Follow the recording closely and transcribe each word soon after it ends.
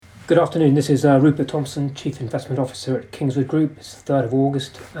Good afternoon, this is Rupert Thompson, Chief Investment Officer at Kingswood Group. It's the 3rd of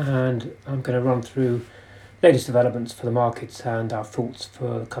August and I'm going to run through latest developments for the markets and our thoughts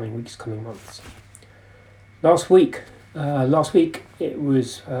for the coming weeks, coming months. Last week it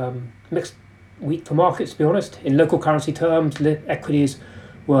was mixed week for markets, to be honest. In local currency terms, equities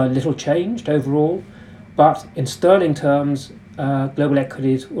were little changed overall, but in sterling terms, global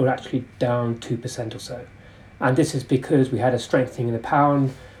equities were actually down 2% or so. And this is because we had a strengthening in the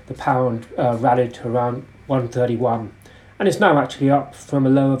pound. The pound rallied to around 131 and it's now actually up from a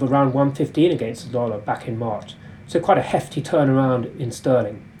low of around 115 against the dollar back in March. So quite a hefty turnaround in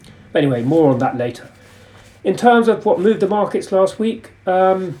sterling. But anyway, more on that later. In terms of what moved the markets last week,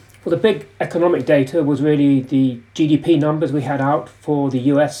 well, the big economic data was really the GDP numbers we had out for the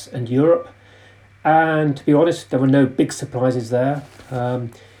US and Europe. And to be honest, there were no big surprises there.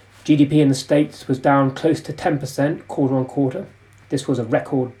 GDP in the States was down close to 10% quarter on quarter. This was a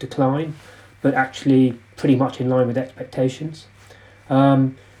record decline, but actually pretty much in line with expectations.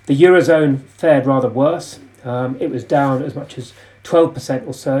 The Eurozone fared rather worse. It was down as much as 12%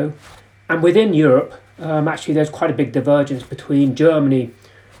 or so. And within Europe, actually there's quite a big divergence between Germany,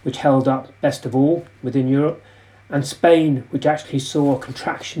 which held up best of all within Europe, and Spain, which actually saw a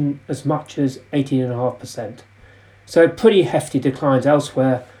contraction as much as 18.5%. So pretty hefty declines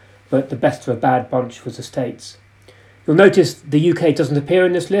elsewhere, but the best of a bad bunch was the States. You'll notice the UK doesn't appear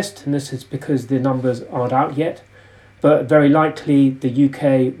in this list, and this is because the numbers aren't out yet, but very likely the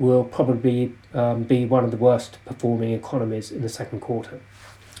UK will probably be one of the worst performing economies in the second quarter.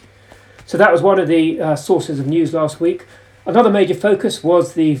 So that was one of the sources of news last week. Another major focus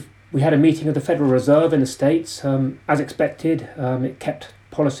was we had a meeting of the Federal Reserve in the States. As expected, it kept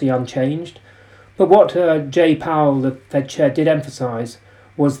policy unchanged. But what Jay Powell, the Fed chair, did emphasise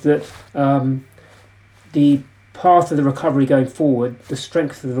was that the path of the recovery going forward, the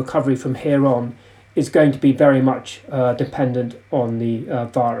strength of the recovery from here on, is going to be very much dependent on the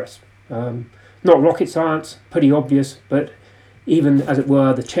virus. Not rocket science, pretty obvious, but even, as it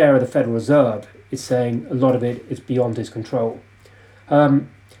were, the chair of the Federal Reserve is saying a lot of it is beyond his control.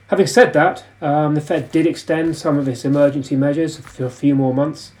 Having said that, the Fed did extend some of its emergency measures for a few more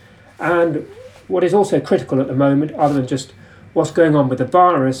months, and what is also critical at the moment, other than just what's going on with the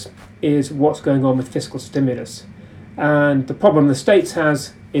virus, is what's going on with fiscal stimulus. And the problem the States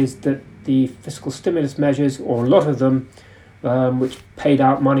has is that the fiscal stimulus measures, or a lot of them, which paid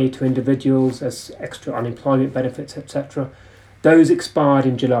out money to individuals as extra unemployment benefits, etc., those expired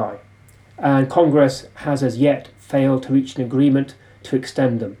in July. And Congress has as yet failed to reach an agreement to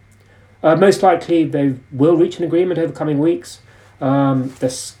extend them. Most likely they will reach an agreement over the coming weeks. The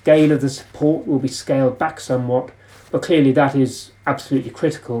scale of the support will be scaled back somewhat, but clearly that is absolutely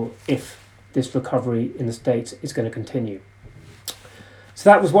critical if this recovery in the States is going to continue. So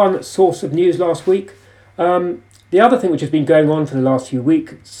that was one source of news last week. The other thing which has been going on for the last few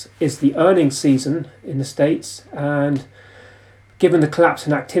weeks is the earnings season in the States. And given the collapse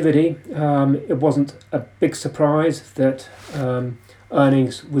in activity, it wasn't a big surprise that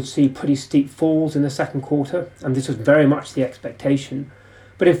earnings would see pretty steep falls in the second quarter. And this was very much the expectation.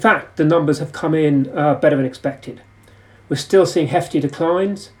 But in fact, the numbers have come in better than expected. We're still seeing hefty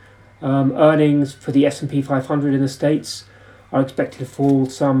declines. Earnings for the S&P 500 in the States are expected to fall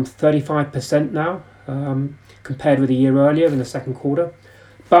some 35% now, compared with a year earlier in the second quarter.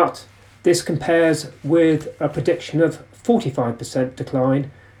 But this compares with a prediction of 45%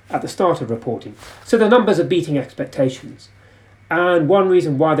 decline at the start of reporting. So the numbers are beating expectations. And one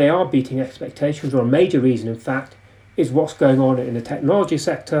reason why they are beating expectations, or a major reason in fact, is what's going on in the technology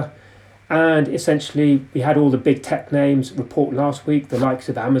sector. And essentially, we had all the big tech names report last week, the likes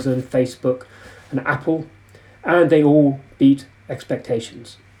of Amazon, Facebook, and Apple, and they all beat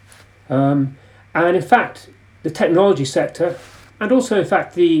expectations. And in fact, the technology sector, and also in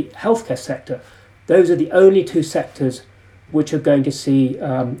fact the healthcare sector, those are the only two sectors which are going to see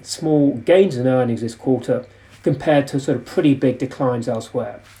small gains in earnings this quarter compared to sort of pretty big declines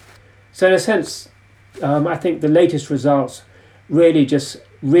elsewhere. So in a sense, I think the latest results really just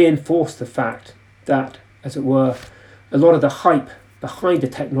reinforce the fact that, as it were, a lot of the hype behind the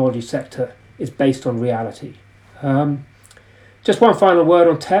technology sector is based on reality. Just one final word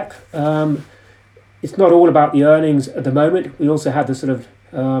on tech. It's not all about the earnings at the moment. We also had the sort of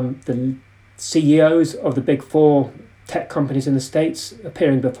the CEOs of the big four tech companies in the States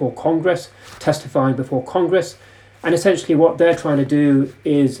appearing before Congress, testifying before Congress, and essentially what they're trying to do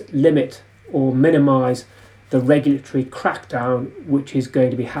is limit or minimize the regulatory crackdown which is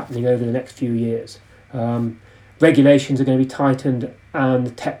going to be happening over the next few years. Regulations are going to be tightened, and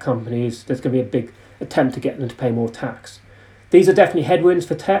the tech companies, there's going to be a big attempt to get them to pay more tax. These are definitely headwinds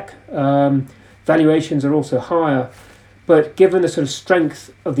for tech. Valuations are also higher, but given the sort of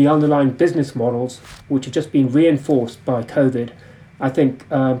strength of the underlying business models, which have just been reinforced by COVID, I think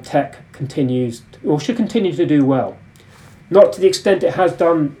tech should continue to do well. Not to the extent it has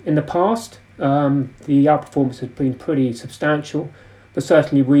done in the past. The outperformance has been pretty substantial, but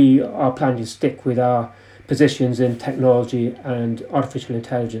certainly we are planning to stick with our positions in technology and artificial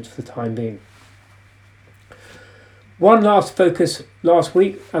intelligence for the time being. One last focus last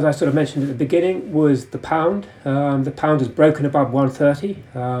week, as I sort of mentioned at the beginning, was the pound. The pound has broken above 130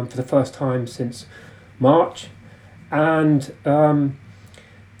 for the first time since March. And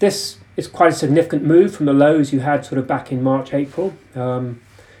this is quite a significant move from the lows you had sort of back in March, April,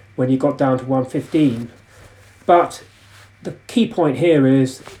 when you got down to 115. But the key point here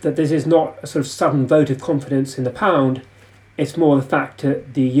is that this is not a sort of sudden vote of confidence in the pound. It's more the fact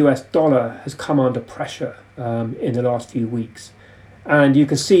that the US dollar has come under pressure in the last few weeks. And you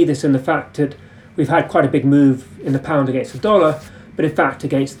can see this in the fact that we've had quite a big move in the pound against the dollar, but in fact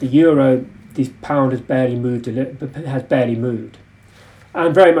against the euro, the pound has barely moved.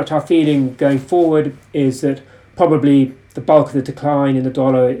 And very much our feeling going forward is that probably the bulk of the decline in the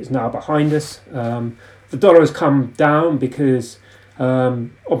dollar is now behind us. The dollar has come down because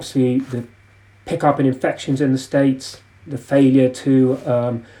obviously the pickup in infections in the States, the failure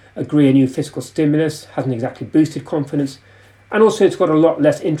to agree a new fiscal stimulus hasn't exactly boosted confidence, and also it's got a lot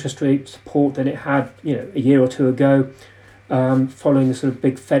less interest rate support than it had, a year or two ago, following the sort of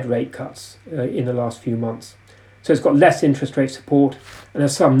big Fed rate cuts in the last few months. So it's got less interest rate support, and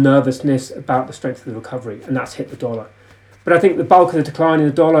there's some nervousness about the strength of the recovery, and that's hit the dollar. But I think the bulk of the decline in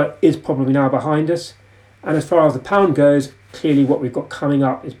the dollar is probably now behind us. And as far as the pound goes, clearly what we've got coming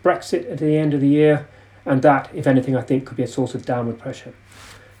up is Brexit at the end of the year, and that, if anything, I think could be a source of downward pressure.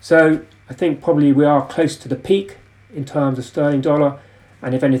 So I think probably we are close to the peak in terms of sterling dollar,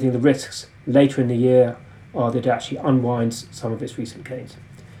 and if anything, the risks later in the year are that it actually unwinds some of its recent gains.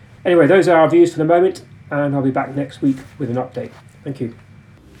 Anyway, those are our views for the moment, and I'll be back next week with an update. Thank you.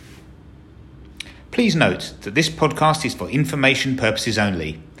 Please note that this podcast is for information purposes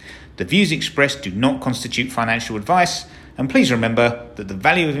only. The views expressed do not constitute financial advice, and please remember that the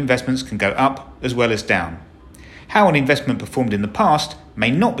value of investments can go up as well as down. How an investment performed in the past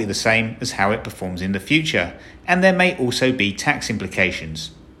may not be the same as how it performs in the future, and there may also be tax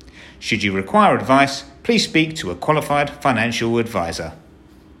implications. Should you require advice, please speak to a qualified financial advisor.